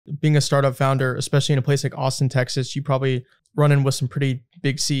being a startup founder, especially in a place like Austin, Texas, you probably run in with some pretty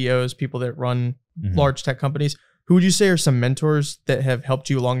big CEOs, people that run large tech companies. Who would you say are some mentors that have helped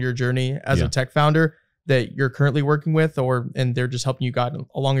you along your journey as a tech founder that you're currently working with, and they're just helping you guide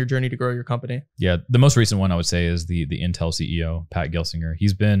along your journey to grow your company? Yeah, the most recent one I would say is the Intel CEO, Pat Gelsinger.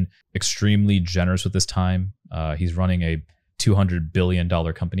 He's been extremely generous with his time. He's running a $200 billion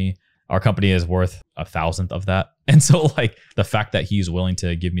company. Our company is worth 1,000th of that. And so like the fact that he's willing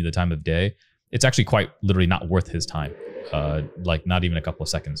to give me the time of day, it's actually quite literally not worth his time. Like not even a couple of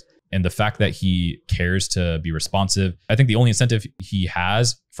seconds. And the fact that he cares to be responsive, I think the only incentive he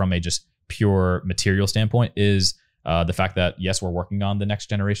has from a just pure material standpoint is the fact that, yes, we're working on the next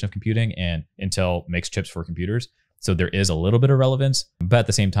generation of computing and Intel makes chips for computers. So there is a little bit of relevance, but at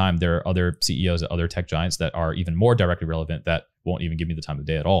the same time, there are other CEOs at other tech giants that are even more directly relevant that won't even give me the time of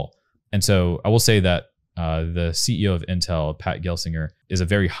day at all. And so I will say that the CEO of Intel, Pat Gelsinger, is a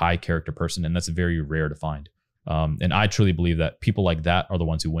very high character person, and that's very rare to find. And I truly believe that people like that are the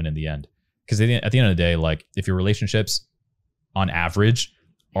ones who win in the end. Because at the end of the day, like if your relationships on average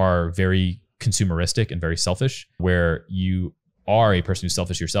are very consumeristic and very selfish, where you are a person who's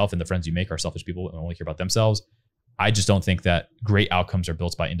selfish yourself and the friends you make are selfish people and only care about themselves, I just don't think that great outcomes are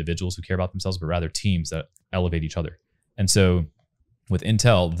built by individuals who care about themselves, but rather teams that elevate each other. And so with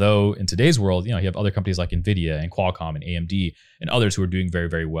Intel, though in today's world, you have other companies like NVIDIA and Qualcomm and AMD and others who are doing very,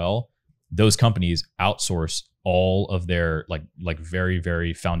 very well. Those companies outsource all of their like very,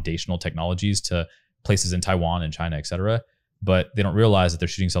 very foundational technologies to places in Taiwan and China, et cetera. But they don't realize that they're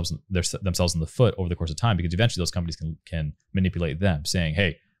shooting themselves in the foot over the course of time, because eventually those companies can manipulate them, saying,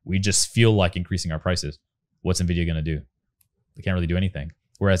 hey, we just feel like increasing our prices. What's NVIDIA going to do? They can't really do anything.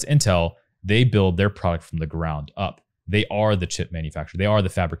 Whereas Intel, they build their product from the ground up. They are the chip manufacturer. They are the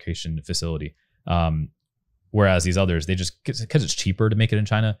fabrication facility. Whereas these others, they just, because it's cheaper to make it in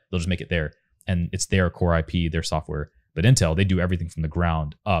China, they'll just make it there. And it's their core IP, their software. But Intel, they do everything from the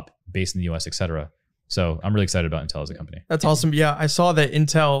ground up, based in the US, et cetera. So I'm really excited about Intel as a company. That's awesome. Yeah, I saw that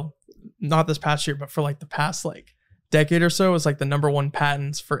Intel, not this past year, but for like the past decade or so, was like the #1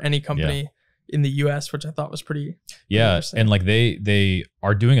 patents for any company in the US, which I thought was pretty interesting. And like they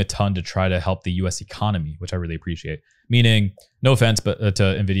are doing a ton to try to help the US economy, which I really appreciate. Meaning, no offense, but to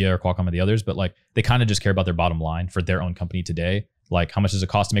NVIDIA or Qualcomm and the others, but like they kind of just care about their bottom line for their own company today. Like how much does it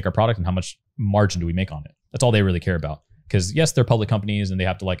cost to make our product and how much margin do we make on it? That's all they really care about. Because yes, they're public companies and they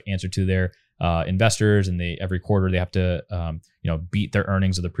have to like answer to their investors, and every quarter they have to beat their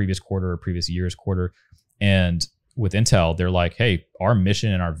earnings of the previous quarter or previous year's quarter. And with Intel, they're like, hey, our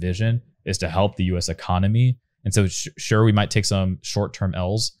mission and our vision is to help the US economy. And so sure, we might take some short-term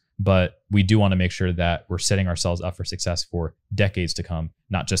L's, but we do want to make sure that we're setting ourselves up for success for decades to come,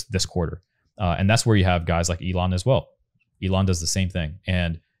 not just this quarter. And that's where you have guys like Elon as well. Elon does the same thing.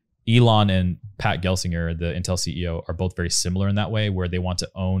 And Elon and Pat Gelsinger, the Intel CEO, are both very similar in that way, where they want to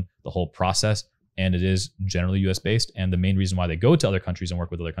own the whole process, and it is generally US based. And the main reason why they go to other countries and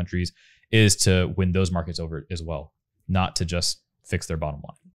work with other countries is to win those markets over as well, not to just fix their bottom line.